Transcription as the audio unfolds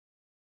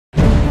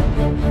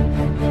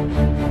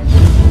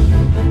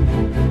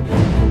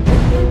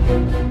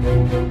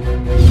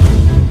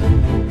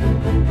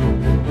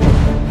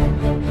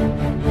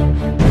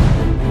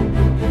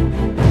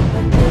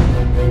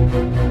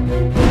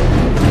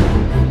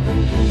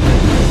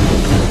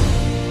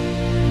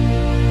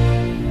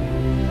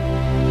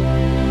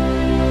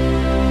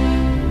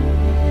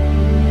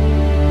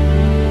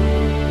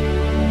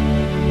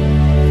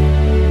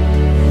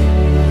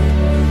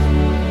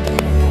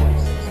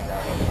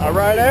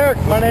Eric,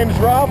 my name is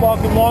Rob,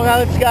 walking Long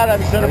Island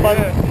Skydiving Center. Where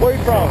are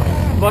you from?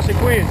 Boston,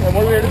 Queens. And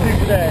what are we here to do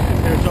today?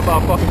 Here to jump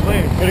out fucking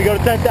plane. We're gonna go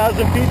to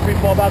 10,000 feet, free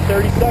fall about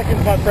 30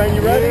 seconds. My friend,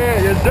 you ready?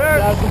 Yeah, yes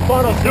sir. Have some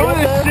fun. I'll see you Doing up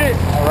this there.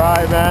 shit.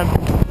 Alright,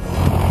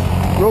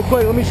 man. Real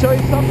quick, let me show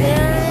you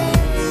something.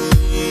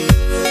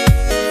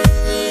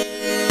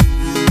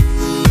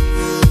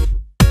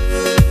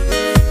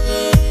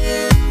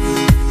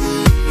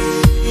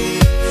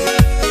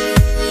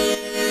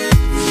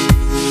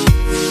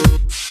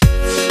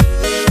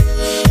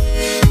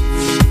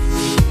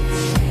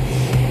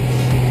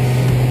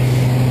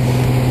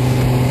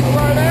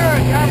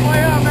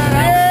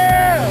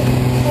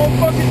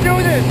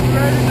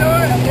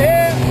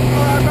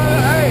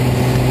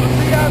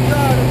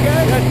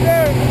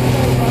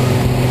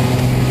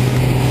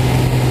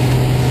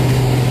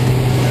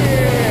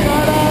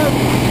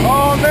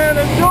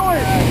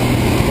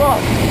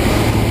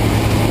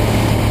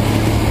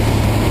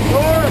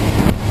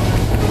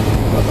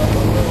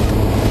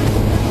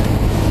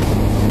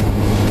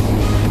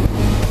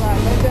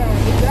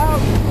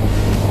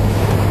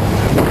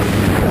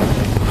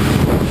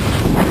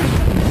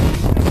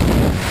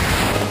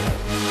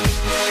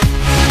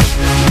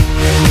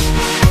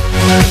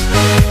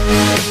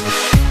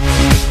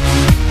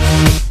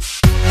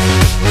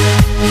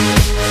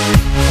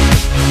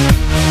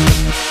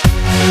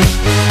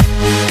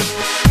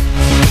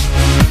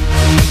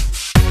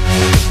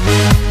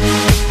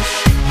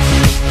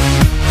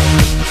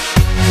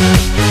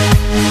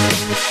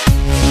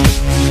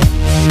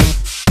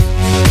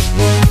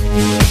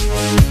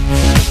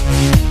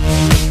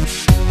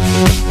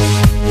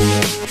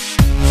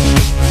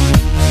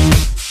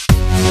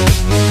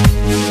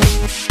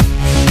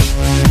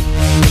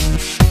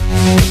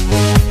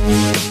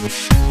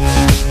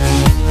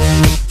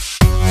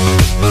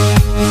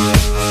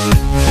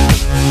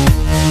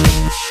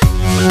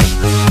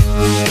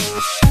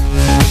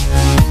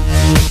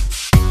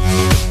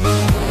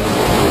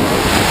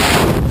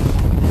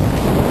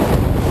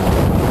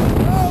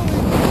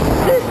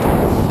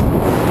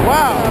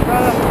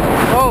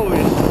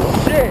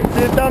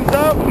 Thumbs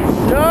up?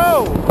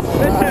 Yo!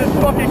 This shit is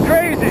fucking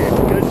crazy!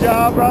 Good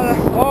job, brother.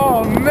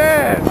 Oh,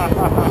 man!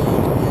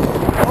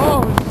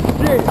 Oh,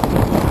 shit!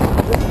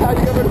 This is how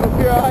you get rid of a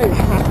fear of heights.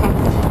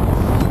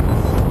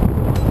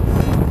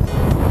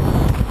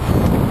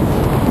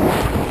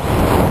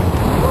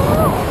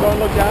 Don't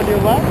look down to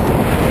your left.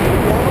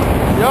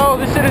 Yo,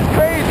 this shit is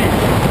crazy!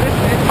 This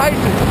is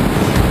enticing!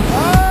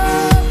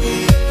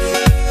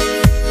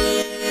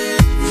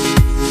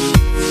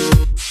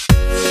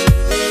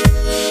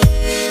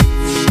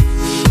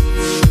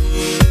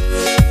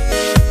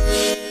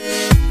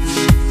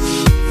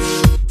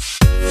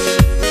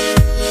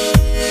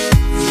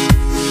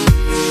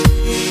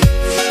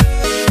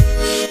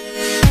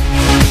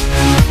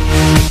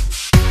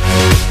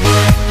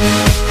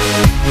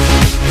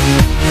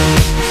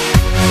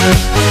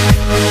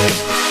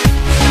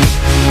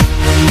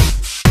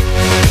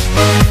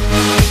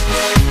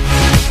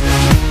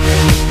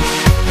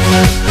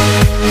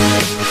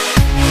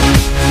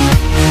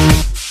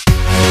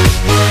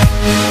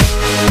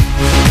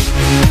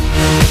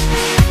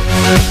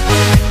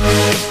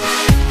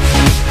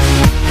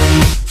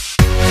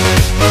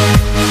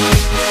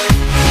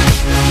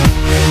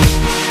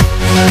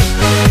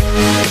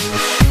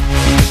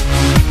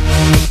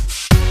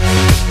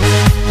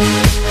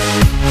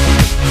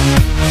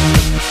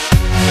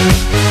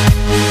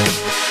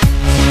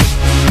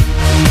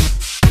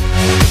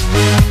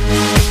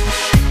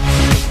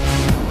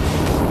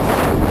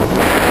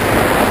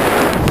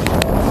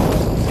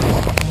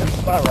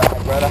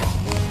 Alright, brother.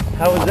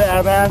 How was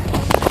that, man?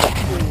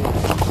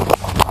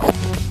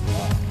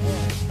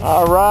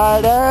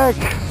 Alright, Eric.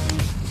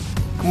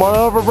 Come on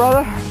over,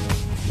 brother.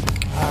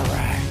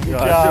 Alright. Good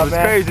job, that shit was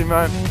man. Crazy,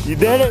 man. You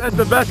did it? That's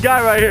the best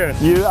guy right here.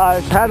 I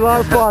had a lot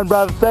of fun,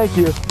 brother. Thank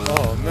you.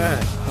 Oh,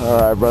 man.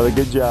 Alright, brother.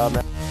 Good job,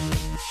 man.